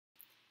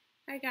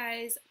Hi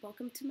guys,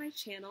 welcome to my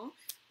channel.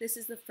 This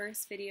is the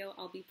first video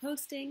I'll be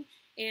posting,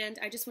 and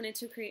I just wanted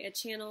to create a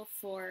channel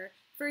for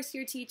first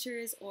year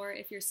teachers, or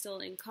if you're still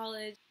in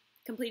college,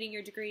 completing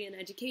your degree in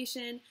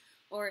education,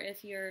 or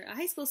if you're a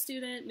high school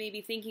student,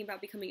 maybe thinking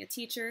about becoming a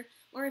teacher,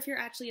 or if you're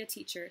actually a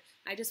teacher.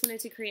 I just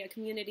wanted to create a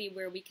community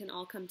where we can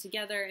all come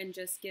together and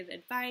just give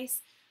advice,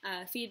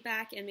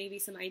 feedback, and maybe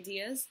some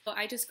ideas. So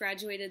I just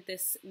graduated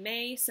this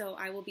May, so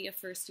I will be a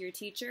first year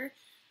teacher.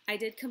 I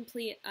did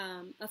complete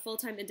a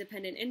full-time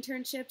independent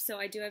internship, so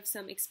I do have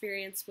some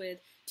experience with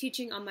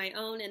teaching on my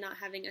own and not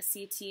having a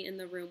CT in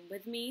the room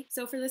with me.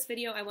 So for this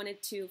video, I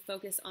wanted to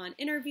focus on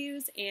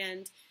interviews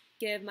and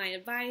give my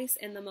advice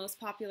and the most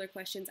popular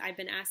questions I've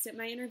been asked at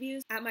my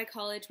interviews. At my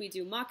college, we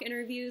do mock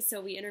interviews,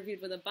 so we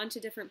interviewed with a bunch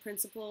of different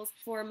principals.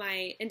 For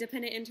my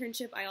independent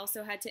internship, I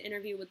also had to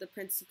interview with the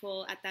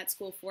principal at that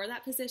school for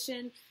that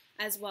position,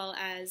 as well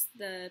as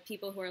the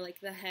people who are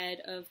like the head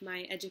of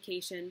my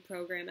education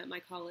program at my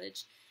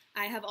college.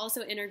 I have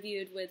also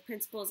interviewed with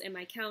principals in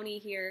my county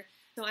here,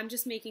 so I'm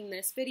just making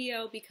this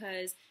video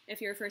because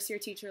if you're a first year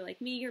teacher like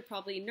me, you're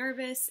probably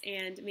nervous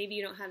and maybe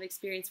you don't have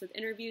experience with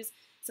interviews,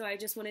 so I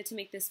just wanted to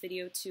make this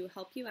video to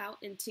help you out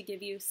and to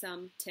give you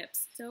some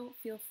tips. So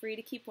feel free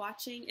to keep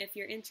watching if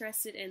you're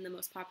interested in the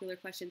most popular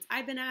questions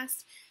I've been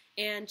asked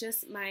and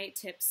just my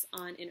tips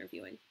on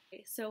interviewing.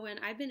 So when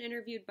I've been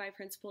interviewed by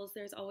principals,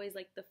 there's always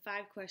like the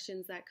 5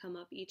 questions that come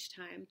up each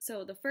time.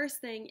 So the first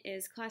thing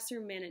is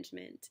classroom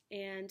management,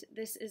 and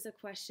this is a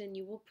question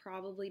you will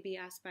probably be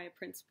asked by a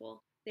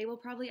principal. They will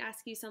probably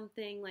ask you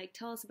something like,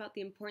 tell us about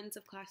the importance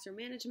of classroom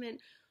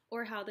management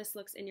or how this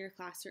looks in your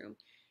classroom.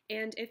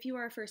 And if you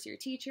are a first year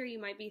teacher,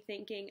 you might be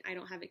thinking, I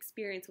don't have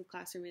experience with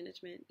classroom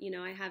management. You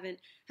know, I haven't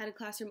had a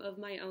classroom of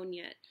my own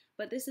yet.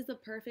 But this is the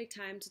perfect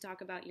time to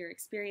talk about your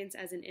experience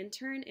as an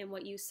intern and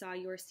what you saw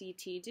your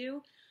CT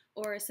do,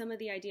 or some of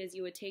the ideas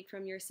you would take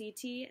from your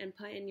CT and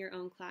put in your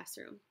own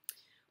classroom.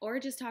 Or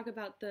just talk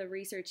about the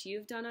research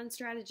you've done on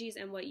strategies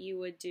and what you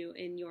would do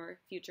in your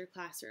future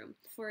classroom.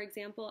 For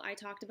example, I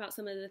talked about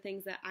some of the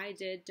things that I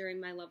did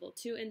during my level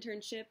 2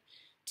 internship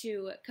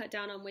to cut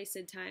down on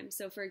wasted time.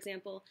 So for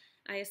example,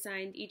 I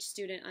assigned each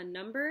student a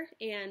number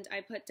and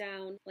I put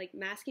down like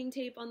masking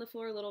tape on the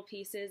floor, little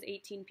pieces,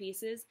 18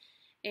 pieces,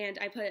 and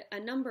I put a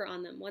number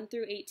on them, 1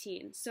 through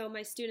 18. So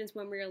my students,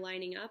 when we were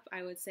lining up,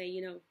 I would say,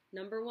 you know,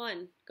 number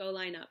 1, go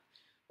line up,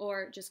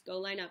 or just go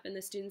line up. And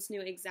the students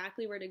knew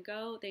exactly where to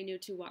go. They knew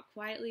to walk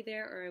quietly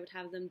there, or I would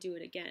have them do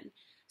it again.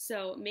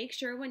 So make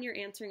sure when you're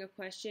answering a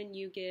question,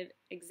 you give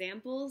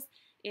examples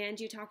and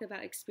you talk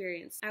about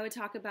experience. I would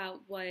talk about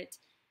what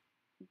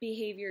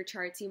behavior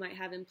charts you might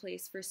have in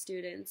place for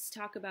students,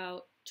 talk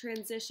about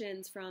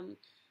transitions from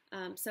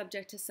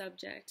subject to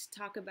subject,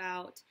 talk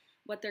about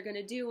what they're going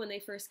to do when they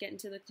first get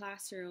into the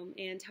classroom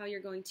and how you're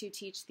going to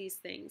teach these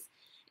things.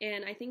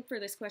 And I think for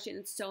this question,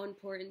 it's so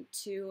important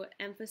to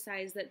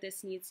emphasize that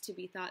this needs to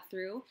be thought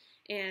through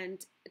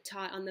and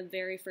taught on the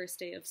very first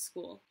day of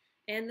school.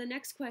 And the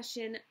next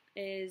question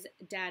is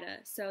data.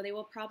 So they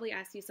will probably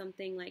ask you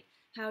something like,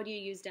 how do you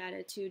use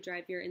data to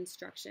drive your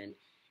instruction?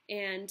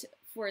 And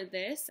for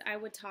this, I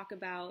would talk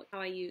about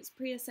how I use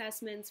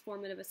pre-assessments,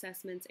 formative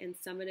assessments, and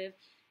summative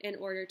in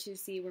order to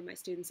see where my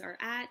students are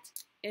at,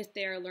 if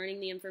they're learning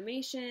the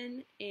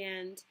information,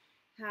 and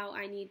how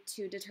I need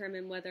to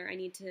determine whether I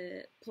need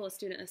to pull a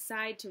student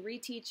aside to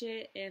reteach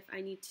it, if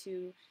I need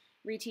to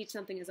reteach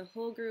something as a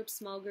whole group,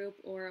 small group,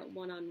 or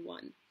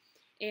one-on-one.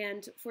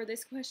 And for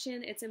this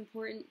question, it's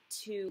important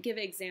to give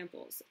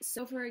examples.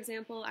 So for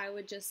example, I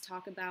would just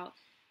talk about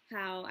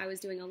how I was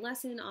doing a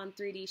lesson on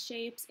 3D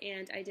shapes,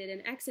 and I did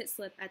an exit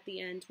slip at the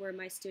end where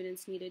my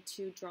students needed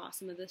to draw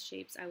some of the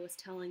shapes I was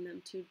telling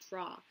them to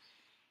draw.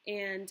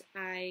 And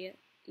I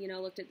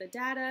looked at the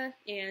data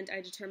and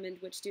I determined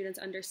which students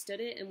understood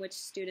it and which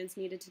students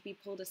needed to be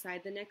pulled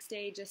aside the next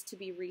day just to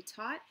be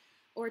retaught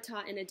or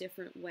taught in a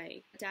different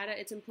way. Data,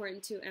 it's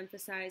important to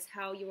emphasize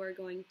how you are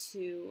going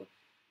to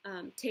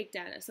take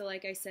data. So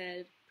like I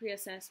said,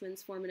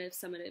 pre-assessments, formative,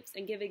 summatives,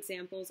 and give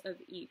examples of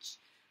each.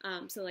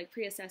 So like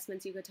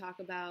pre-assessments, you could talk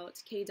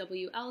about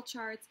KWL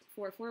charts.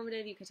 For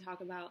formative, you could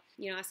talk about,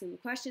 asking them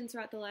questions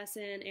throughout the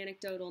lesson,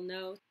 anecdotal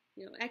notes,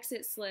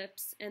 exit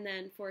slips. And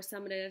then for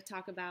summative,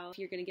 talk about if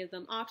you're going to give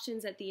them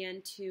options at the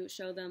end to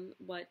show them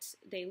what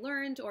they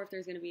learned, or if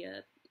there's going to be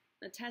a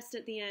test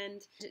at the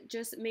end.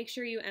 Just make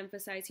sure you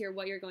emphasize here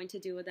what you're going to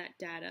do with that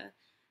data.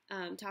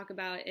 Talk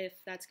about if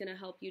that's going to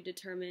help you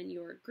determine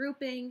your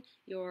grouping,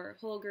 your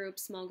whole group,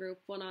 small group,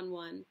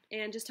 one-on-one,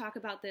 and just talk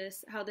about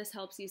this, how this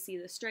helps you see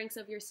the strengths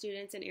of your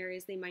students and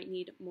areas they might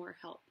need more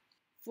help.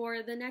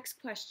 For the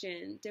next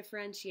question,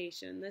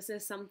 differentiation. This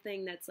is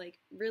something that's like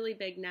really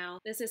big now.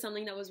 This is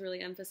something that was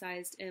really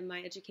emphasized in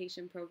my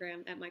education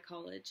program at my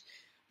college.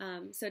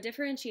 So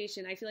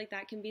differentiation, I feel like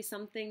that can be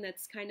something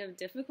that's kind of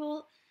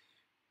difficult.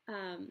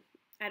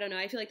 I don't know,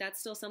 I feel like that's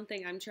still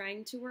something I'm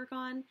trying to work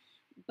on.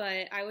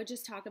 But I would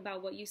just talk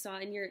about what you saw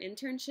in your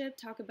internship,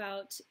 talk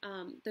about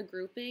the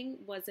grouping.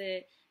 Was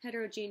it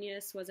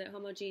heterogeneous? Was it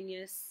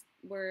homogeneous?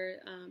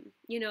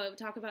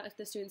 Talk about if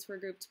the students were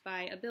grouped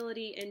by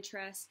ability,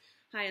 interest,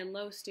 high and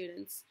low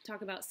students.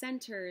 Talk about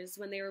centers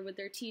when they were with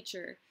their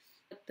teacher,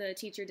 what the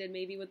teacher did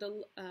maybe with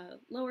the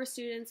lower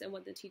students and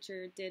what the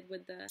teacher did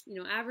with the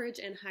average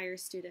and higher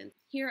students.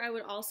 Here I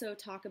would also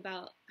talk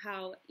about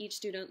how each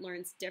student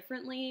learns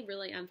differently,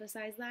 really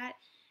emphasize that,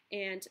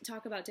 and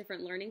talk about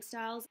different learning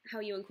styles, how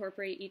you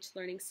incorporate each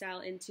learning style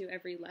into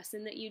every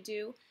lesson that you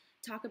do.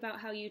 Talk about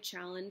how you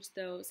challenge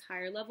those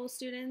higher level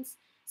students.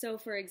 So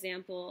for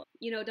example,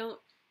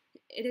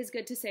 it is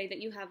good to say that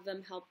you have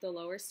them help the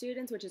lower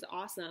students, which is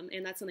awesome,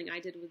 and that's something I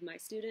did with my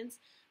students.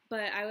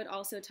 But I would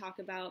also talk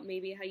about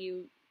maybe how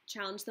you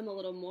challenge them a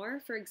little more.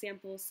 For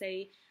example,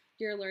 say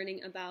you're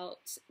learning about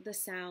the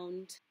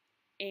sound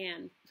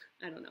and,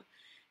 I don't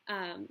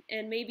know.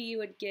 And maybe you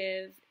would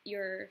give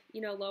your,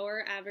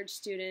 lower average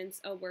students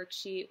a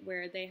worksheet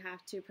where they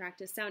have to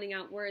practice sounding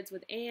out words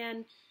with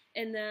 "and"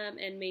 in them,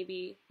 and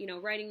maybe,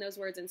 writing those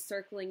words and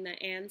circling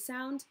the "and"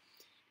 sound.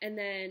 And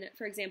then,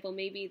 for example,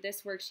 maybe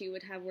this worksheet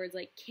would have words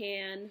like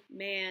can,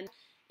 man,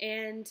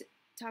 and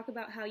talk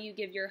about how you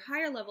give your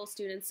higher level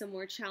students some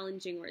more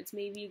challenging words.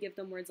 Maybe you give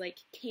them words like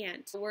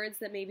can't, words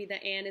that maybe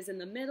the "and" is in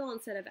the middle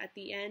instead of at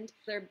the end.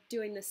 They're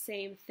doing the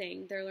same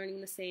thing. They're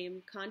learning the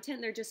same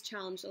content. They're just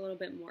challenged a little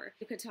bit more.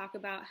 You could talk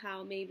about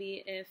how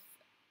maybe if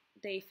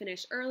they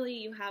finish early,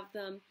 you have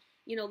them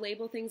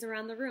label things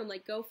around the room,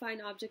 like go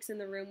find objects in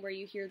the room where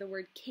you hear the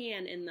word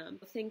can in them.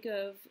 Think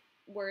of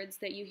words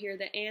that you hear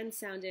the "and"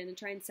 sound in and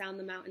try and sound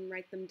them out and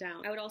write them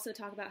down. I would also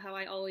talk about how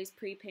I always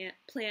pre-plan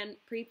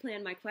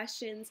my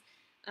questions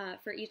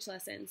for each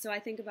lesson. So I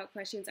think about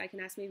questions I can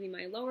ask maybe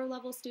my lower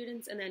level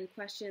students, and then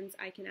questions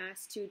I can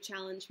ask to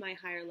challenge my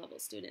higher level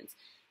students.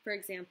 For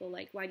example,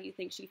 like, why do you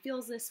think she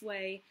feels this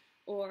way?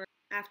 Or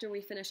after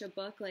we finish a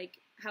book, like,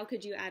 how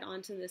could you add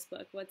on to this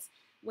book?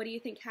 What do you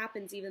think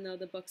happens even though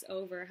the book's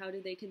over? How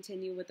do they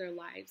continue with their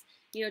lives?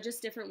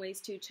 Just different ways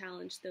to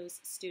challenge those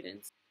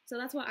students. So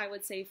that's what I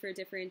would say for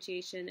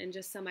differentiation and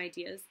just some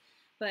ideas.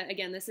 But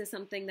again, this is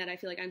something that I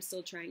feel like I'm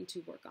still trying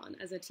to work on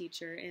as a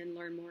teacher and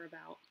learn more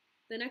about.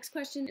 The next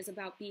question is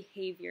about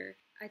behavior.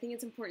 I think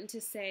it's important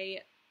to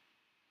say,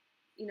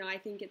 I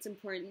think it's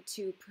important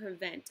to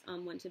prevent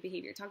unwanted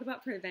behavior. Talk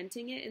about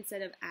preventing it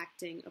instead of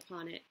acting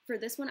upon it. For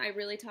this one, I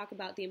really talk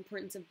about the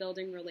importance of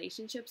building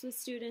relationships with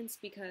students,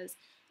 because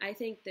I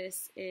think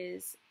this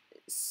is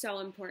so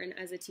important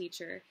as a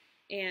teacher.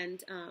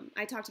 And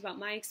I talked about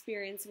my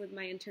experience with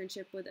my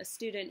internship with a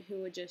student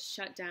who would just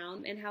shut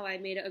down, and how I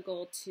made it a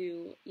goal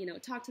to,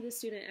 talk to the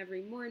student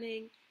every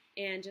morning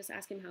and just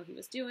ask him how he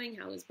was doing,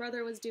 how his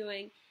brother was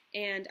doing.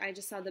 And I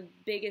just saw the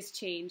biggest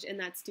change in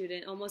that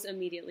student almost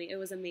immediately. It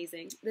was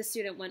amazing. The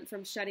student went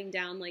from shutting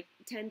down like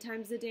 10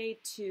 times a day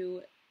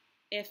to,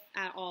 if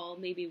at all,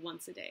 maybe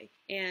once a day.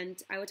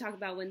 And I would talk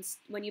about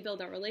when you build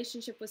that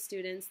relationship with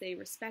students, they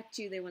respect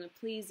you, they want to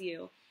please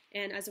you.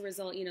 And as a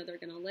result, they're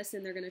going to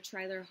listen, they're going to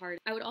try their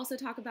hardest. I would also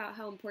talk about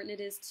how important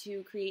it is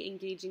to create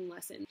engaging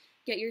lessons.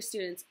 Get your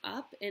students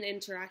up and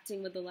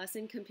interacting with the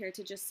lesson compared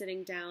to just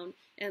sitting down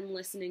and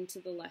listening to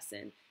the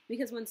lesson.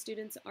 Because when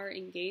students are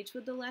engaged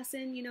with the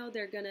lesson,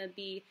 they're going to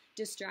be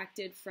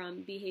distracted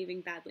from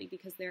behaving badly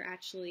because they're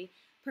actually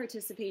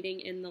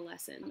participating in the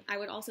lesson. I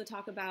would also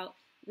talk about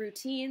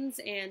routines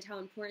and how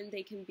important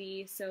they can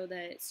be so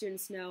that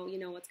students know,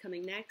 what's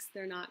coming next.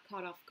 They're not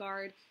caught off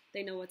guard.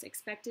 They know what's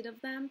expected of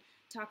them.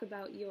 Talk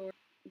about your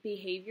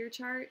behavior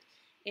chart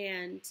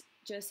and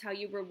just how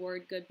you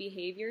reward good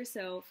behavior.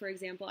 So, for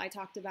example, I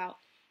talked about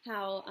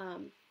how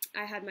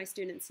I had my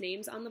students'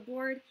 names on the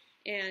board,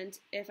 and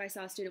if I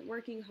saw a student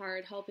working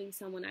hard, helping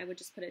someone, I would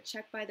just put a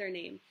check by their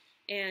name.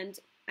 And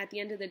at the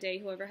end of the day,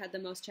 whoever had the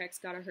most checks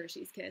got a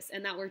Hershey's Kiss,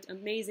 and that worked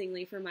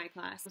amazingly for my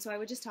class. So I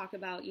would just talk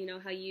about,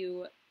 how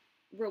you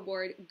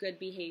reward good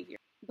behavior.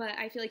 But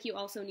I feel like you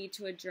also need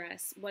to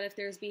address, what if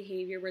there's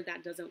behavior where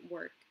that doesn't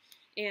work?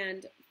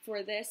 And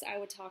for this, I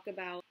would talk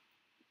about,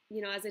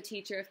 as a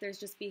teacher, if there's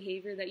just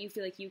behavior that you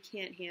feel like you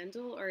can't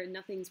handle or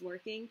nothing's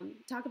working,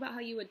 talk about how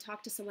you would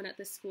talk to someone at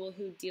the school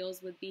who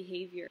deals with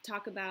behavior.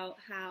 Talk about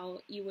how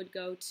you would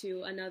go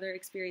to another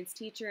experienced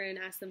teacher and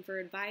ask them for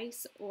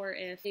advice, or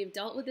if they've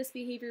dealt with this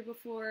behavior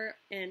before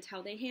and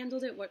how they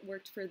handled it, what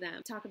worked for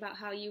them. Talk about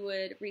how you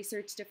would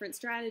research different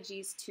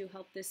strategies to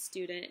help this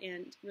student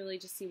and really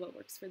just see what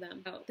works for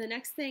them. So the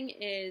next thing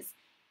is,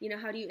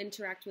 how do you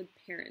interact with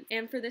parents?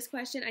 And for this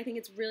question, I think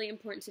it's really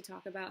important to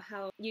talk about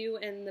how you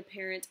and the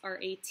parent are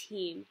a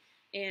team,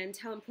 and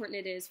how important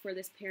it is for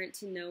this parent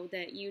to know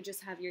that you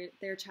just have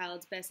their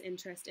child's best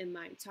interest in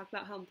mind. Talk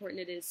about how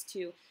important it is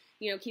to,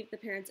 keep the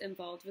parents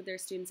involved with their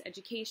students'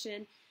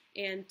 education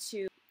and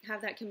to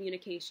have that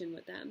communication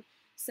with them.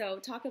 So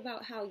talk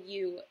about how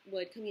you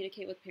would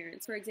communicate with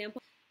parents. For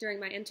example, during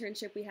my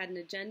internship, we had an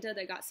agenda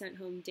that got sent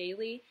home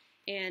daily.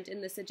 And in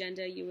this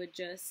agenda, you would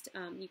just,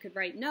 you could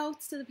write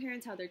notes to the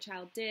parents, how their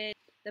child did.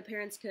 The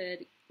parents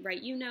could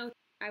write you notes.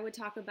 I would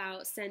talk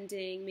about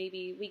sending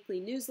maybe weekly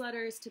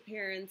newsletters to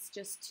parents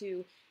just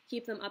to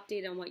keep them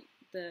updated on what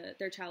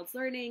their child's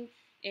learning,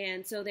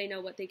 and so they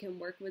know what they can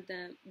work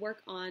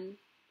on,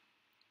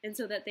 and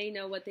so that they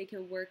know what they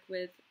can work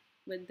with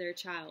their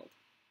child.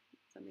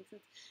 Does that make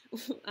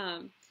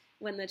sense?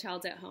 when the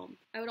child's at home.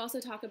 I would also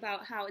talk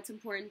about how it's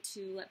important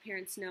to let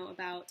parents know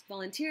about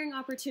volunteering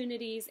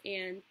opportunities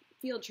and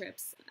field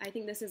trips. I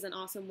think this is an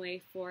awesome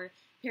way for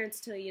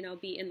parents to,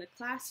 be in the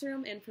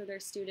classroom and for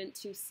their student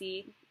to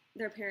see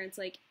their parents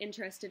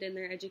interested in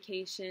their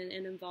education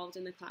and involved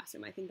in the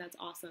classroom. I think that's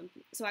awesome.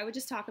 So I would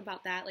just talk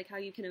about that, how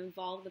you can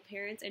involve the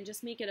parents and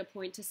just make it a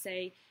point to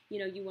say,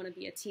 you want to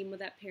be a team with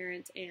that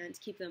parent and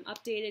keep them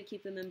updated,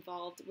 keep them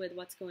involved with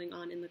what's going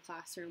on in the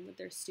classroom with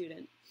their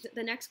student.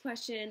 The next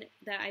question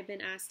that I've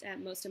been asked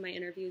at most of my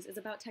interviews is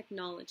about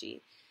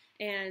technology.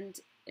 And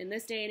in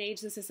this day and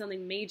age, this is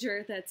something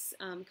major that's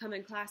come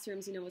in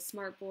classrooms, with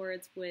smart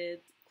boards, with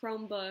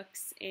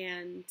Chromebooks,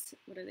 and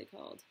what are they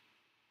called?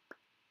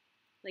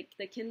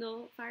 The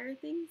Kindle Fire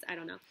things? I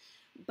don't know.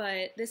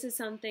 But this is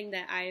something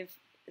that I've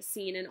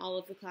seen in all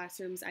of the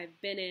classrooms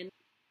I've been in.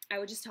 I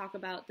would just talk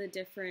about the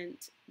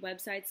different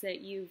websites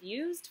that you've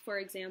used. For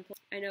example,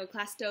 I know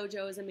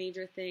ClassDojo is a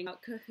major thing.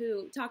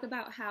 Kahoot. Talk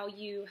about how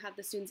you have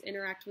the students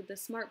interact with the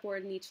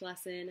smartboard in each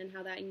lesson and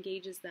how that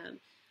engages them.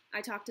 I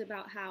talked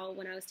about how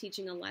when I was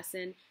teaching a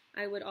lesson,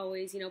 I would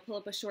always, pull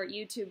up a short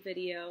YouTube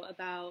video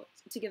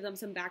to give them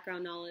some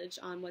background knowledge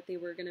on what they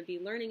were going to be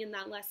learning in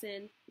that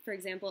lesson. For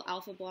example,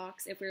 alpha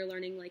blocks. If we were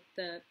learning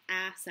the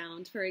ah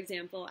sound, for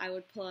example, I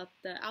would pull up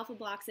the alpha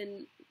blocks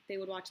and they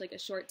would watch a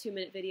short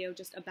 2-minute video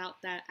just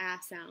about that ah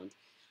sound.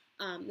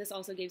 This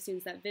also gave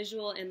students that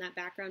visual and that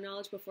background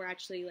knowledge before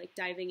actually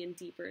diving in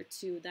deeper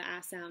to the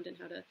ah sound and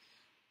how to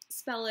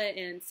spell it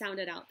and sound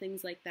it out,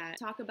 things like that.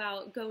 Talk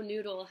about Go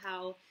Noodle,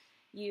 how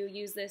you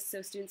use this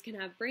so students can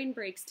have brain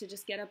breaks to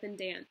just get up and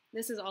dance.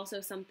 This is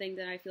also something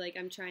that I feel like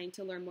I'm trying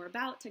to learn more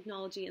about,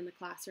 technology in the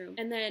classroom.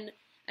 And then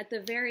at the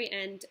very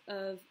end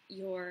of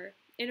your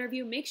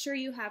interview, make sure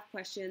you have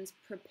questions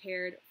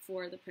prepared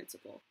for the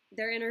principal.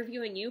 They're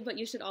interviewing you, but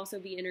you should also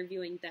be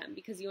interviewing them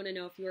because you want to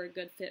know if you're a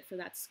good fit for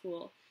that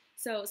school.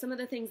 So some of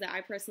the things that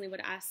I personally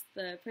would ask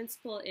the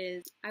principal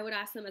is, I would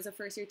ask them as a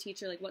first-year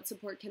teacher, what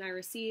support can I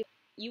receive?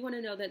 You want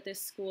to know that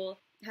this school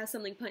has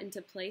something put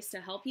into place to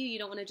help you. You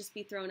don't want to just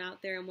be thrown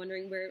out there and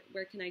wondering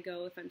where can I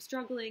go if I'm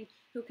struggling?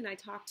 Who can I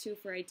talk to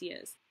for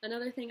ideas?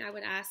 Another thing I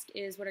would ask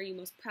is, what are you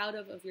most proud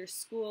of your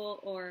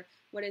school, or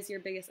what is your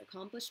biggest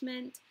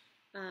accomplishment?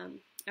 I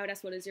would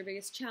ask, what is your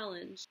biggest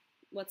challenge?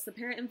 What's the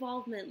parent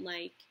involvement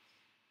like?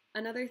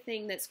 Another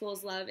thing that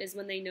schools love is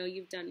when they know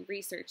you've done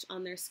research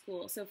on their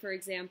school. So for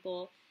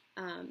example,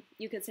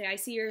 you could say, I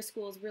see your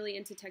school's really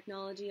into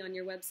technology on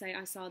your website.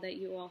 I saw that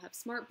you all have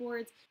smart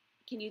boards.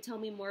 Can you tell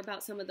me more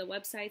about some of the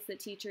websites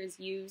that teachers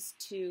use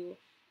to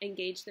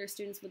engage their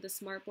students with the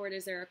smartboard?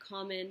 Is there a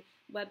common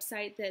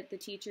website that the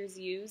teachers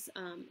use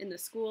in the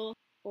school?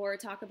 Or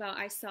talk about,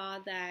 I saw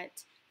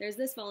that there's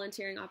this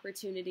volunteering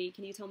opportunity.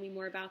 Can you tell me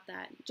more about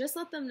that? Just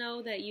let them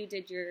know that you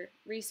did your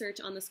research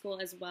on the school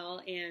as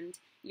well, and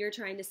you're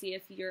trying to see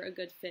if you're a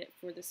good fit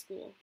for the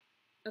school.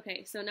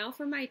 Okay, so now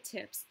for my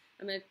tips.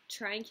 I'm going to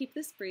try and keep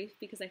this brief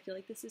because I feel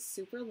like this is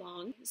super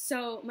long.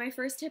 So my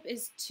first tip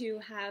is to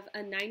have a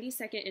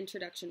 90-second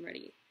introduction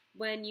ready.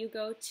 When you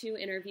go to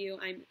interview,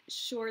 I'm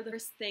sure the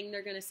first thing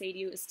they're going to say to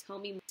you is, tell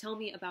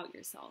me about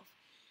yourself.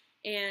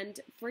 And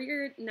for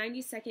your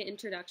 90-second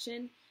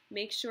introduction,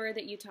 make sure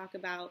that you talk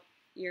about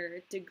your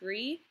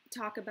degree,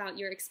 talk about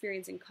your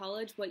experience in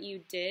college, what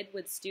you did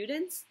with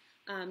students,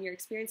 your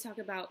experience, talk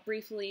about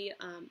briefly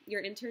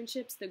your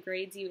internships, the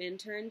grades you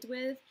interned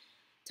with,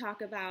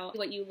 talk about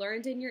what you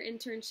learned in your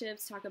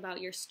internships, talk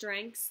about your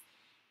strengths,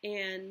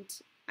 and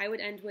I would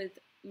end with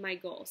my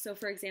goal. So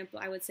for example,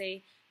 I would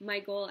say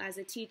my goal as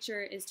a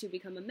teacher is to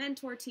become a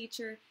mentor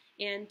teacher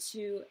and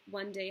to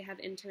one day have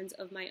interns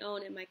of my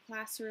own in my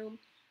classroom.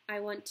 I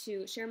want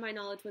to share my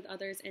knowledge with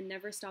others and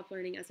never stop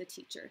learning as a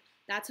teacher.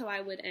 That's how I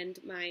would end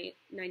my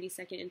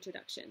 90-second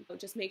introduction. So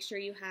just make sure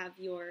you have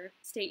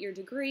state your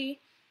degree,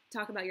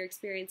 talk about your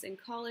experience in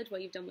college,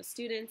 what you've done with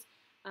students,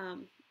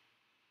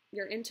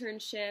 your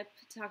internship,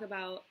 talk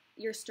about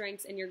your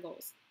strengths and your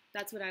goals.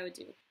 That's what I would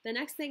do. The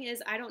next thing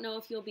is, I don't know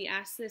if you'll be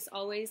asked this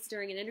always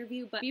during an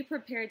interview, but be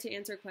prepared to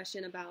answer a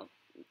question about,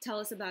 tell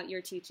us about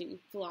your teaching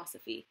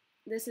philosophy.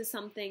 This is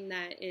something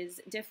that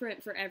is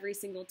different for every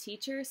single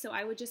teacher, so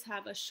I would just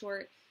have a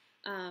short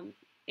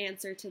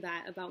answer to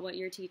that about what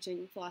your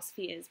teaching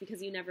philosophy is,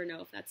 because you never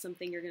know if that's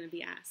something you're going to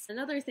be asked.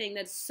 Another thing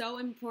that's so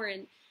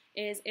important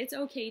is it's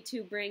okay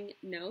to bring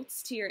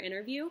notes to your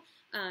interview.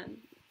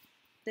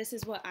 This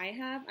is what I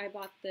have. I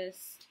bought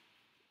this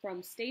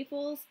from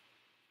Staples.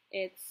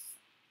 It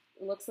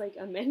looks like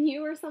a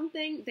menu or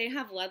something. They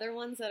have leather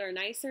ones that are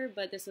nicer,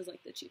 but this is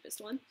the cheapest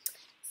one.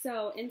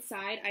 So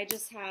inside I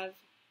just have,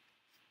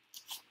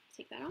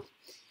 take that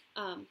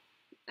off.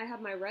 I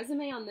have my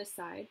resume on this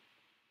side.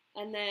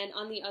 And then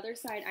on the other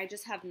side, I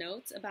just have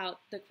notes about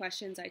the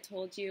questions I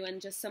told you and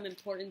just some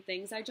important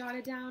things I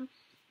jotted down,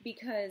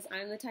 because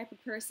I'm the type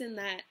of person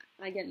that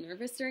I get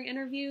nervous during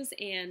interviews,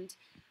 and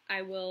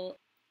I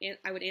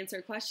would answer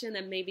a question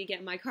and maybe get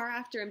in my car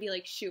after and be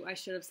like, shoot, I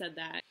should have said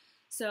that.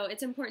 So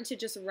it's important to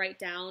just write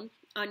down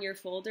on your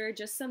folder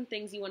just some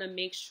things you want to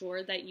make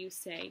sure that you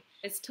say.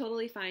 It's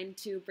totally fine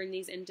to bring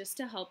these in just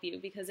to help you,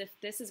 because if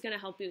this is going to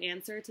help you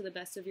answer to the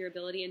best of your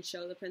ability and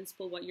show the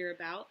principal what you're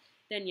about,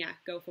 then yeah,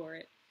 go for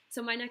it.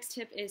 So my next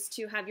tip is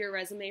to have your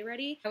resume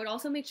ready. I would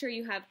also make sure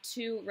you have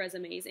 2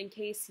 resumes in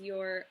case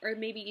or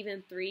maybe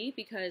even 3,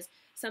 because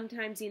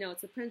sometimes,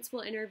 it's the principal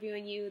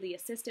interviewing you, the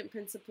assistant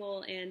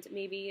principal, and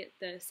maybe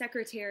the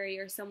secretary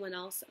or someone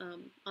else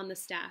on the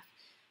staff.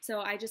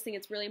 So I just think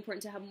it's really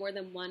important to have more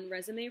than 1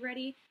 resume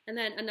ready. And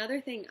then another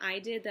thing I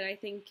did that I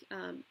think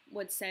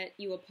would set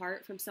you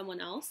apart from someone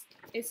else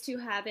is to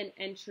have an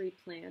entry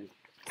plan.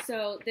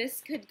 So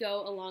this could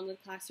go along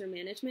with classroom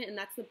management, and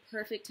that's the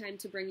perfect time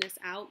to bring this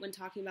out when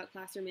talking about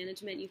classroom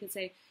management. You could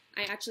say,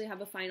 I actually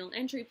have a final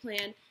entry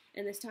plan,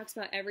 and this talks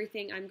about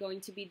everything I'm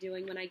going to be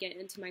doing when I get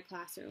into my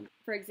classroom.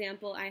 For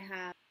example, I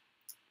have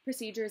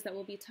procedures that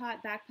will be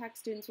taught. Backpack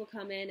students will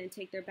come in and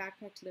take their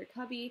backpack to their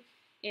cubby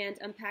and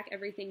unpack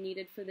everything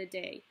needed for the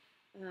day.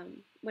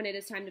 When it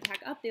is time to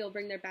pack up, they will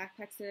bring their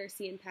backpacks to their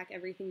seat and pack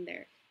everything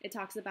there. It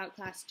talks about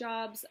class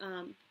jobs,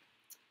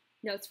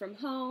 notes from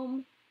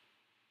home,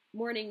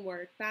 morning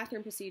work,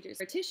 bathroom procedures.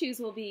 Our tissues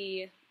will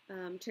be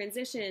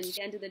transitioned,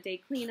 end of the day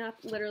cleanup,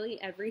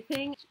 literally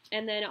everything.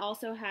 And then it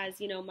also has,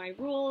 my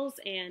rules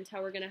and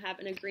how we're going to have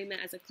an agreement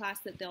as a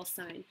class that they'll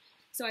sign.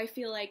 So I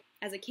feel like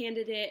as a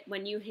candidate,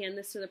 when you hand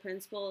this to the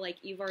principal, like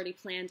you've already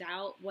planned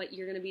out what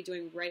you're going to be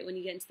doing right when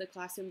you get into the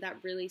classroom. That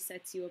really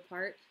sets you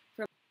apart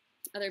from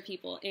other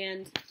people.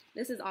 And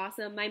this is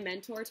awesome. My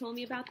mentor told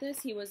me about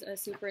this. He was a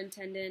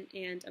superintendent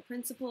and a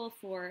principal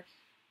for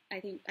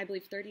I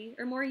believe 30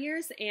 or more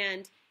years,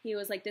 and he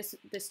was like, this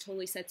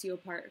totally sets you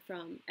apart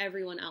from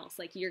everyone else.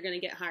 Like, you're going to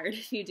get hired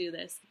if you do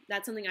this.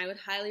 That's something I would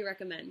highly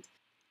recommend.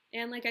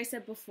 And like I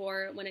said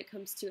before, when it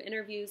comes to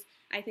interviews,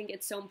 I think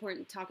it's so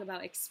important to talk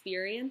about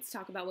experience,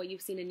 talk about what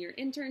you've seen in your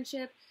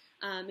internship.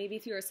 Maybe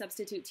if you're a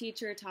substitute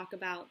teacher, talk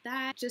about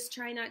that. Just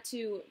try not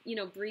to,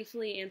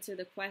 briefly answer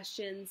the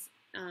questions,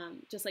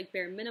 just like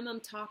bare minimum.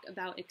 Talk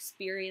about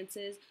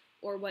experiences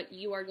or what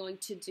you are going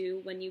to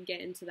do when you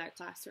get into that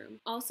classroom.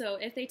 Also,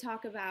 if they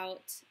talk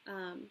about,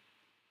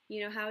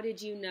 how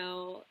did you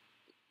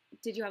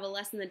have a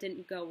lesson that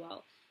didn't go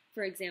well?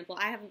 For example,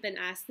 I haven't been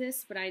asked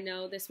this, but I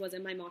know this was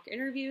in my mock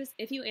interviews.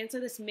 If you answer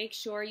this, make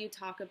sure you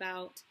talk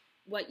about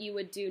what you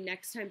would do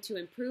next time to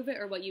improve it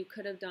or what you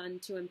could have done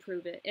to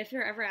improve it. If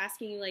they're ever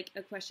asking you like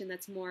a question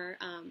that's more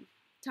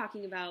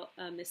talking about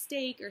a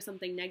mistake or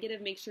something negative,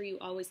 make sure you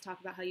always talk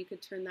about how you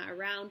could turn that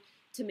around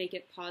to make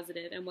it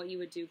positive and what you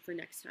would do for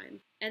next time.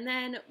 And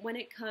then when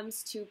it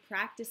comes to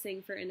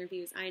practicing for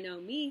interviews, I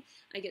know me,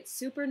 I get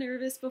super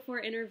nervous before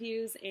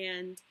interviews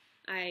and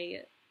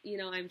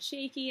I'm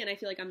shaky and I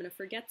feel like I'm going to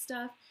forget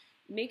stuff.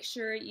 Make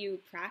sure you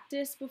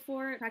practice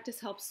before. Practice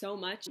helps so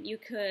much. You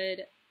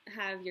could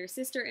have your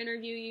sister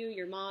interview you,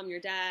 your mom, your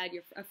dad,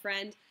 a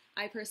friend.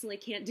 I personally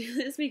can't do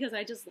this because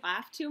I just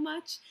laugh too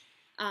much.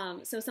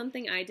 So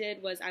something I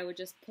did was I would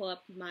just pull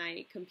up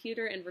my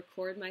computer and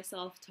record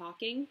myself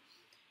talking.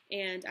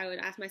 And I would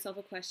ask myself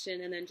a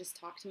question and then just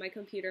talk to my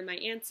computer my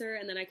answer,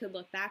 and then I could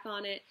look back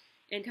on it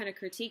and kind of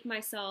critique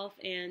myself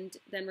and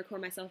then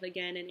record myself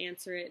again and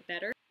answer it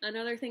better.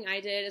 Another thing I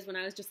did is when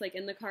I was just like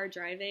in the car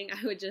driving,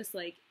 I would just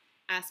like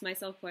ask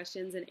myself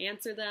questions and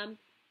answer them.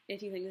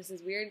 If you think this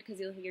is weird because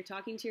you think you're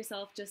talking to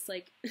yourself, just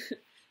like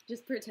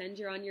just pretend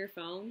you're on your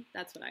phone.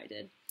 That's what I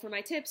did. For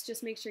my tips,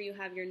 just make sure you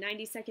have your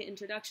 90-second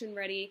introduction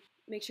ready.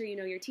 Make sure you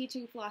know your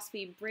teaching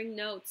philosophy. Bring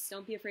notes.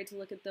 Don't be afraid to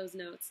look at those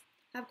notes.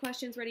 Have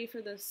questions ready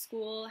for the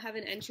school. Have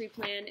an entry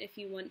plan if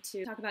you want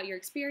to talk about your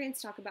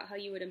experience, talk about how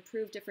you would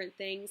improve different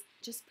things.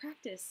 Just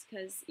practice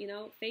because,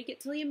 fake it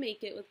till you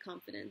make it with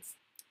confidence.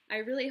 I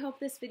really hope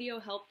this video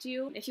helped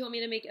you. If you want me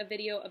to make a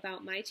video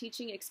about my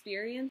teaching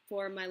experience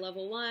for my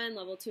level 1,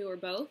 level 2, or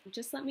both,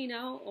 just let me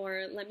know,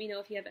 or let me know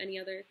if you have any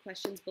other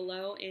questions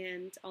below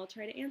and I'll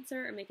try to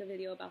answer or make a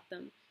video about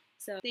them.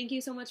 So thank you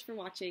so much for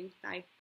watching. Bye.